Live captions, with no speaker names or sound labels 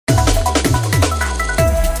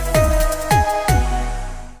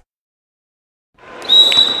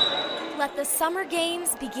Summer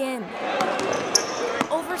Games begin.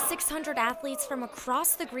 Over 600 athletes from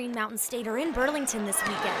across the Green Mountain State are in Burlington this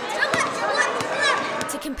weekend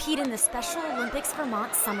to compete in the Special Olympics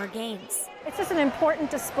Vermont Summer Games. It's just an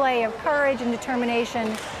important display of courage and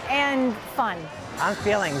determination and fun. I'm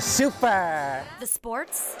feeling super. The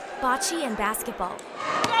sports, bocce and basketball.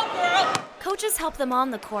 Coaches help them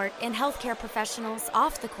on the court and healthcare professionals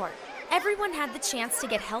off the court. Everyone had the chance to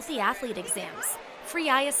get healthy athlete exams, free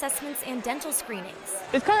eye assessments and dental screenings.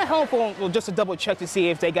 It's kind of helpful just to double check to see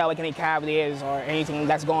if they got like any cavities or anything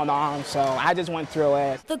that's going on, so I just went through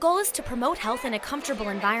it. The goal is to promote health in a comfortable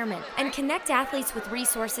environment and connect athletes with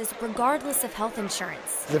resources regardless of health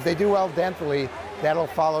insurance. If they do well dentally, that'll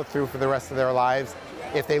follow through for the rest of their lives.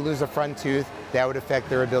 If they lose a front tooth, that would affect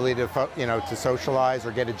their ability to, to socialize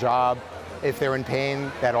or get a job. If they're in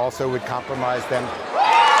pain, that also would compromise them.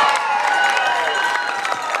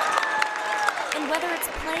 And whether it's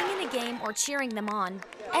playing in a game or cheering them on,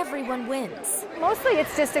 everyone wins. Mostly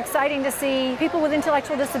it's just exciting to see people with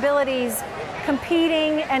intellectual disabilities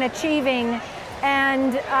competing and achieving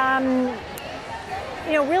and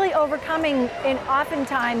really overcoming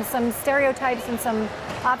oftentimes some stereotypes and some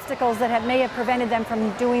obstacles that may have prevented them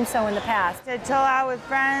from doing so in the past. To chill out with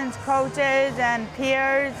friends, coaches, and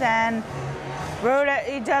peers, and root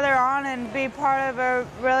each other on and be part of a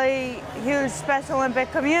really huge Special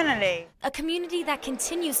Olympic community. A community that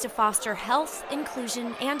continues to foster health,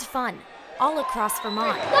 inclusion, and fun all across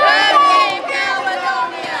Vermont.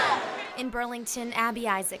 In Burlington, Abby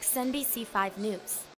Isaacs, NBC5 News.